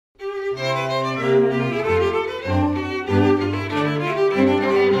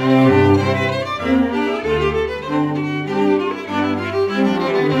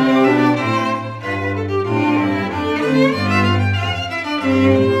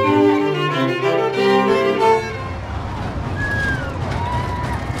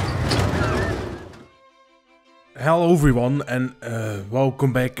Hello everyone and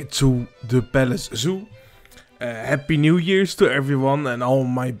welcome back to the Palace Zoo. Happy New Year's to everyone and all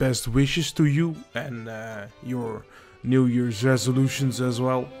my best wishes to you and your New Year's resolutions as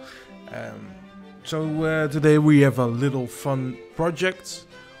well. So today we have a little fun project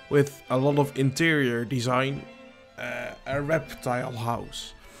with a lot of interior design, a reptile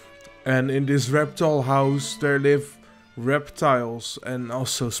house. And in this reptile house there live reptiles and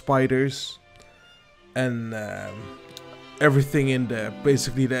also spiders. And everything in there,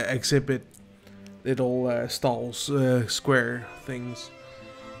 basically the exhibit, little stalls, square things.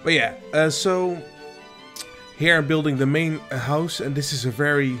 But yeah, so here I'm building the main house, and this is a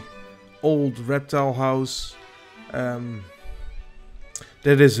very old reptile house that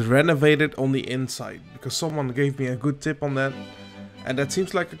is renovated on the inside, because someone gave me a good tip on that, and that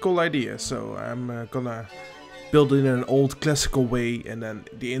seems like a cool idea. So I'm gonna build it in an old classical way, and then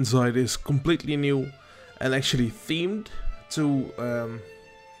the inside is completely new and actually themed to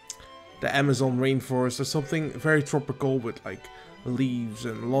the Amazon rainforest or something very tropical with like leaves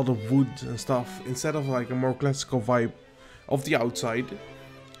and a lot of wood and stuff, instead of like a more classical vibe of the outside.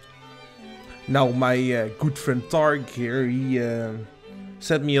 Now my good friend Targ here, he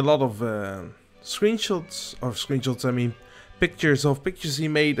sent me a lot of screenshots, I mean pictures he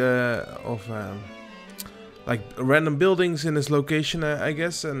made of like random buildings in his location, I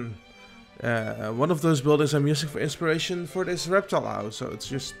guess, and one of those buildings I'm using for inspiration for this reptile house. So it's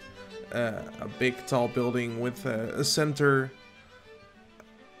just a big tall building with a center,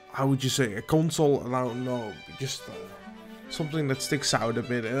 how would you say, a console? I don't know, just something that sticks out a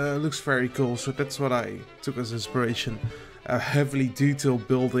bit. It looks very cool, so that's what I took as inspiration. A heavily detailed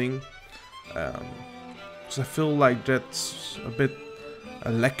building, so I feel like that's a bit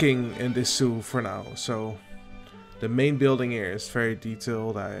lacking in this zoo for now. So the main building here is very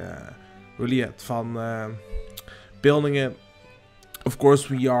detailed. I really had fun building it. Of course,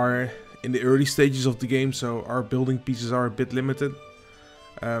 we are in the early stages of the game, so our building pieces are a bit limited.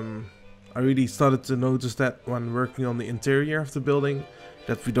 I really started to notice that when working on the interior of the building,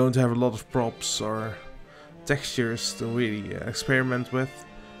 that we don't have a lot of props or textures to really experiment with.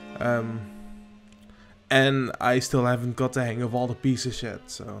 And I still haven't got the hang of all the pieces yet.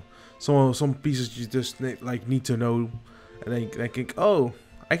 So some pieces you just need to know, and then I think, oh,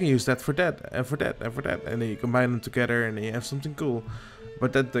 I can use that for that, and for that, and for that, and then you combine them together and then you have something cool.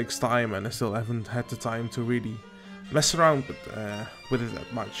 But that takes time, and I still haven't had the time to really mess around with it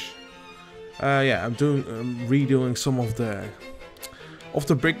that much. Yeah, I'm redoing some of the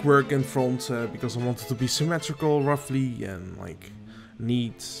brickwork in front, because I want it to be symmetrical, roughly, and like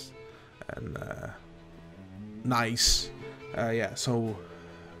neat and nice. Yeah, so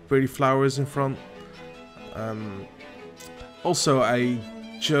pretty flowers in front. Also, I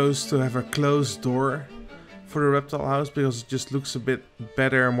chose to have a closed door for the reptile house because it just looks a bit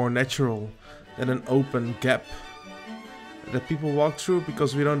better and more natural than an open gap that people walk through,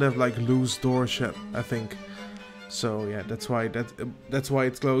 because we don't have like loose doors yet, I think. So yeah, that's why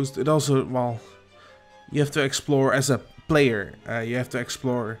it's closed. It also, well, you have to explore as a player. You have to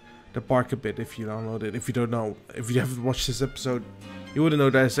explore the park a bit if you download it. If you don't know, if you haven't watched this episode, you wouldn't know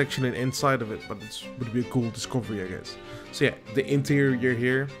there's actually an inside of it, but it would be a cool discovery, I guess. So yeah, the interior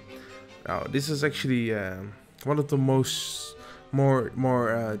here. Now this is actually one of the more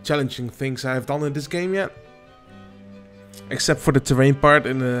challenging things I have done in this game yet. Except for the terrain part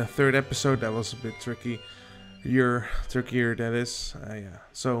in the third episode, that was a bit trickier, that is. Yeah.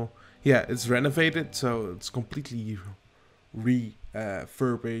 So yeah, it's renovated, so it's completely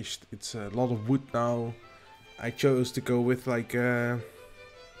refurbished. It's a lot of wood now. I chose to go with like yeah,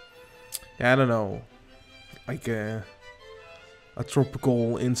 I don't know, like a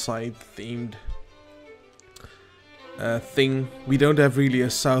tropical inside themed thing. We don't have really a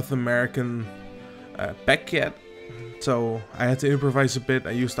South American pack yet, so I had to improvise a bit.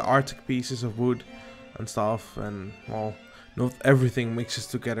 I used the Arctic pieces of wood and stuff, and well, not everything mixes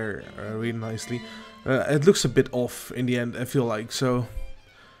together really nicely. It looks a bit off in the end, I feel like. So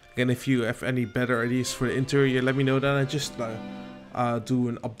again, if you have any better ideas for the interior, let me know. Then I just do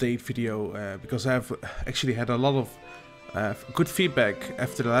an update video, because I have actually had a lot of good feedback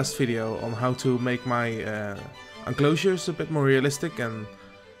after the last video on how to make my enclosures a bit more realistic and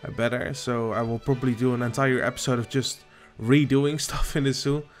better. So I will probably do an entire episode of just redoing stuff in the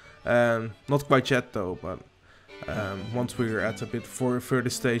zoo. Not quite yet though, but once we're at a bit further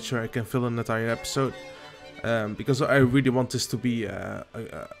stage where I can fill an entire episode. Because I really want this to be a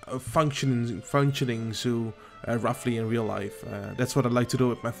functioning zoo, roughly in real life. That's what I like to do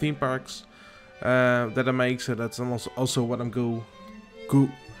with my theme parks that I make. So that's also what I'm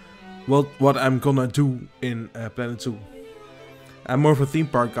what I'm gonna do in Planet Zoo. I'm more of a theme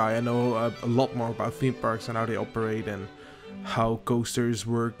park guy. I know a lot more about theme parks and how they operate and how coasters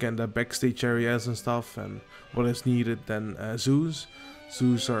work and the backstage areas and stuff and what is needed than zoos.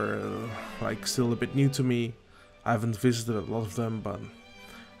 Zoos are like still a bit new to me. I haven't visited a lot of them, but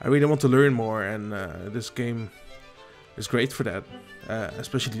I really want to learn more, and this game is great for that,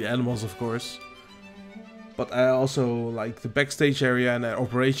 especially the animals, of course. But I also like the backstage area and the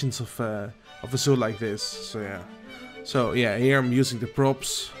operations of a zoo like this. So yeah, here I'm using the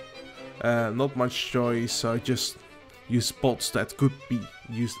props. Not much choice, so I just use spots that could be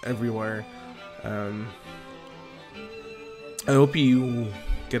used everywhere. I hope you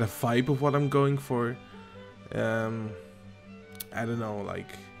get a vibe of what I'm going for. I don't know, like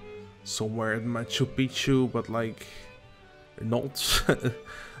somewhere in Machu Picchu, but like not.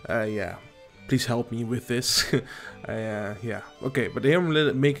 Yeah, please help me with this. Yeah, okay, but here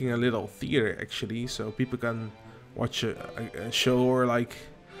I'm making a little theater actually, so people can watch a show or like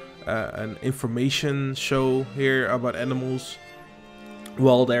an information show here about animals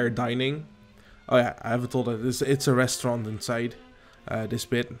while they're dining. Oh yeah, I haven't told it. It's a restaurant inside this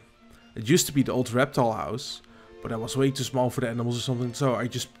bit. It used to be the old reptile house, but that was way too small for the animals or something. So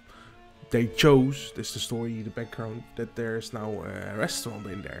they chose, this is the story, the background, that there's now a restaurant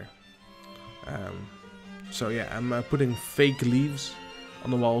in there. So yeah, I'm putting fake leaves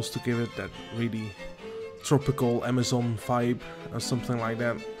on the walls to give it that really tropical Amazon vibe or something like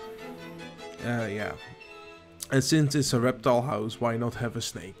that. Yeah, and since it's a reptile house, why not have a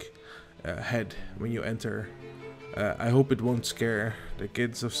snake head when you enter? I hope it won't scare the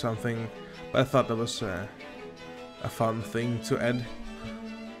kids of something, but I thought that was a fun thing to add.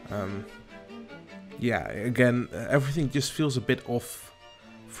 Yeah, again, everything just feels a bit off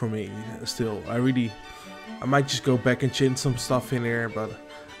for me still. I might just go back and change some stuff in here, but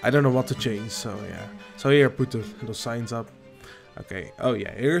I don't know what to change, so yeah. So here I put those signs up. Okay, oh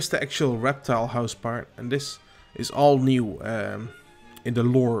yeah, here's the actual reptile house part, and this is all new in the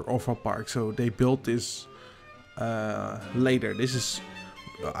lore of our park. So they built this later. This is,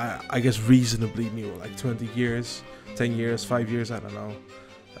 I guess, reasonably new, like 20 years, 10 years, 5 years, I don't know.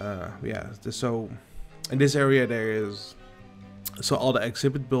 Yeah, so in this area there is, so all the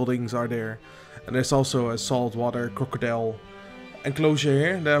exhibit buildings are there, and there's also a saltwater crocodile enclosure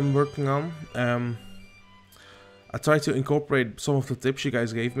here that I'm working on. I tried to incorporate some of the tips you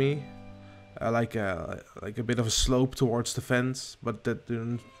guys gave me, like a bit of a slope towards the fence, but that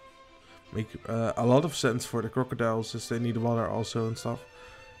didn't make a lot of sense for the crocodiles, as they need water also and stuff.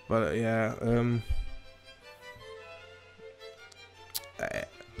 But yeah,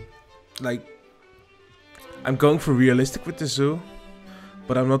 like, I'm going for realistic with the zoo,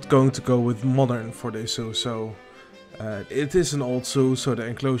 but I'm not going to go with modern for the zoo. So it is an old zoo, so the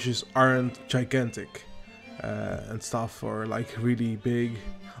enclosures aren't gigantic and stuff, or like really big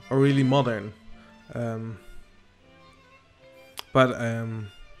or really modern. But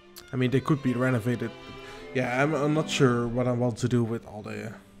I mean, they could be renovated. Yeah, I'm not sure what I want to do with all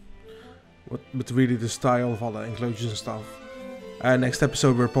the with really the style of all the enclosures and stuff. Next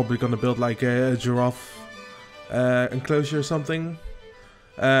episode we're probably gonna build like a giraffe enclosure or something,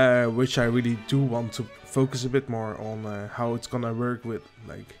 which I really do want to focus a bit more on how it's gonna work with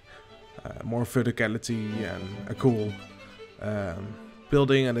like more verticality and a cool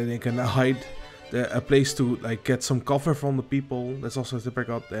building, and then they can hide a place to like get some cover from the people. That's also the tip I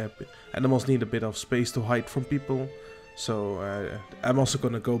got. Animals need a bit of space to hide from people, so I'm also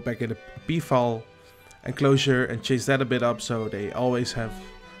gonna go back in the p-file enclosure and chase that a bit up, so they always have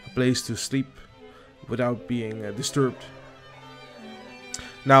a place to sleep without being disturbed.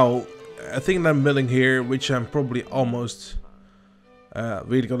 Now, a thing that I'm building here, which I'm probably almost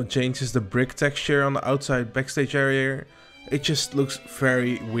really gonna change, is the brick texture on the outside backstage area. It just looks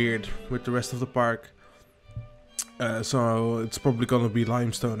very weird with the rest of the park. So it's probably gonna be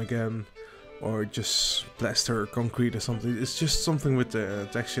limestone again, or just plaster or concrete or something. It's just something with the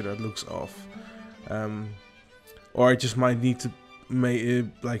texture that looks off. Or I just might need to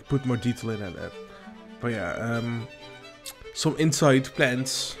like put more detail in it. But yeah, some inside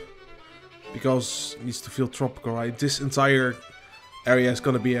plants, because it needs to feel tropical, right? This entire area is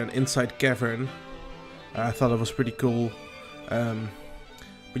gonna be an inside cavern. I thought it was pretty cool.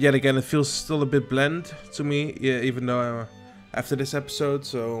 But yet again, it feels still a bit bland to me, yeah, even though after this episode.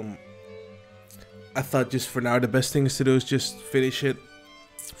 So I thought just for now the best thing to do is just finish it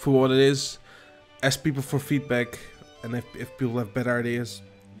for what it is, ask people for feedback, and if people have better ideas,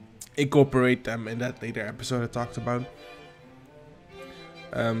 incorporate them in that later episode I talked about.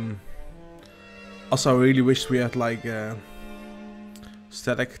 Also, I really wish we had like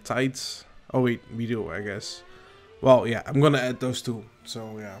stalactites. Oh wait, we do, I guess. Well, yeah, I'm gonna add those two.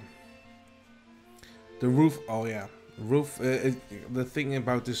 So yeah, the roof. Oh yeah, roof. The thing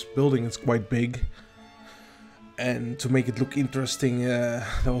about this building is quite big, and to make it look interesting, that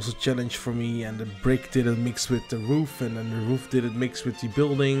was a challenge for me. And the brick didn't mix with the roof, and then the roof didn't mix with the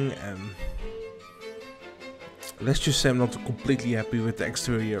building. And let's just say I'm not completely happy with the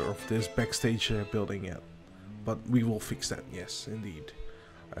exterior of this backstage building yet, but we will fix that. Yes, indeed.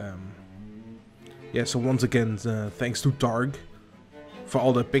 Yeah, so once again, thanks to Targ for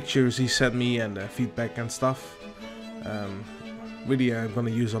all the pictures he sent me and the feedback and stuff. Really, I'm gonna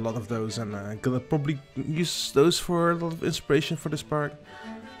use a lot of those, and I'm gonna probably use those for a lot of inspiration for this park.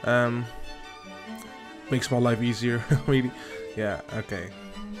 Makes my life easier, really. Yeah, okay.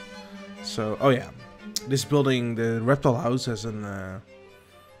 So, oh yeah, this building, the Reptile House, has an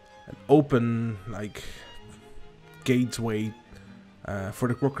open, like, gateway for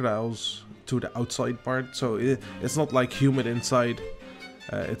the crocodiles to the outside part, so it's not like humid inside.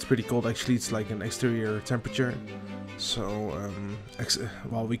 It's pretty cold actually. It's like an exterior temperature, so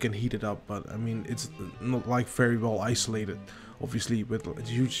well, we can heat it up, but I mean it's not like very well isolated, obviously, with a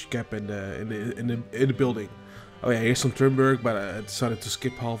huge gap in the building. Oh yeah, here's some Trimberg, but I decided to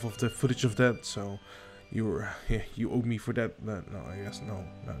skip half of the footage of that, so you owe me for that. No, I guess no,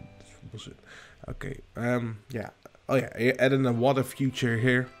 that's bullshit. Okay, yeah. Oh yeah, I added a water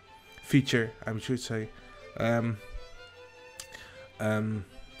feature, I should say, to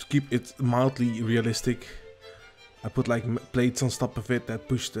keep it mildly realistic. I put like plates on top of it that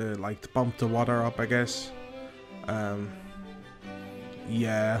push the to pump the water up, I guess.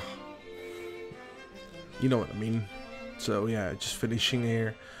 Yeah, you know what I mean. So yeah, just finishing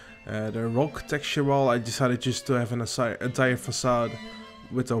here. The rock texture wall, I decided just to have an entire facade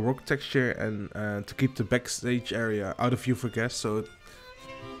with a rock texture, and to keep the backstage area out of view for guests, so it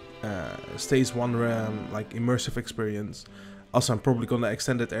stays one like immersive experience. Also, I'm probably gonna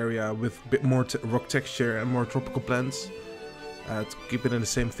extend that area with a bit more rock texture and more tropical plants to keep it in the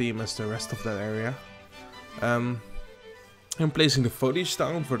same theme as the rest of that area. I'm placing the foliage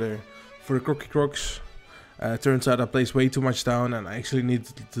down for the Crocky Crocs. Turns out I placed way too much down, and I actually need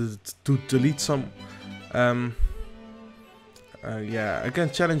to delete some. Yeah, again,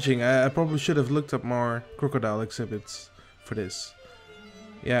 challenging. I probably should have looked up more crocodile exhibits for this.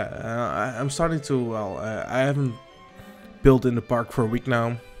 Yeah, I'm starting to, well, I haven't built in the park for a week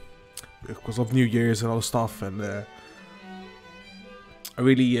now because of New Year's and all the stuff, and I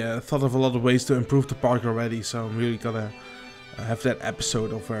really thought of a lot of ways to improve the park already, so I'm really gonna have that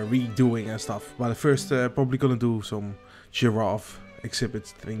episode of redoing and stuff. But first, probably gonna do some giraffe exhibit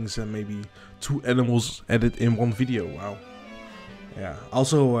things and maybe 2 animals added in one video. Wow. Yeah.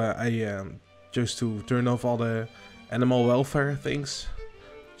 Also, I chose to turn off all the animal welfare things.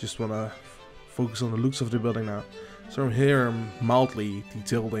 Just wanna focus on the looks of the building now. So here I'm mildly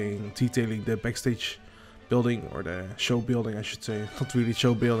detailing the backstage building, or the show building, I should say. Not really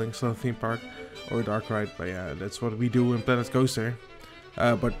show building, it's not a theme park or a dark ride, but yeah, that's what we do in Planet Coaster.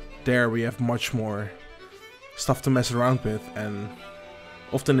 But there we have much more stuff to mess around with, and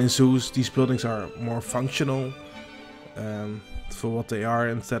often in zoos these buildings are more functional for what they are,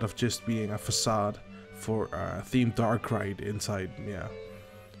 instead of just being a facade for a themed dark ride inside. Yeah.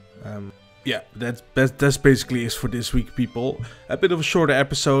 Yeah, that's basically it for this week, people. A bit of a shorter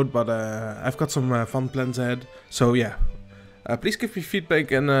episode, but I've got some fun plans ahead. So yeah, please give me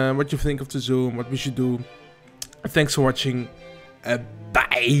feedback and what you think of the zoo and what we should do. Thanks for watching.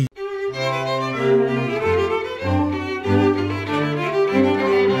 Bye!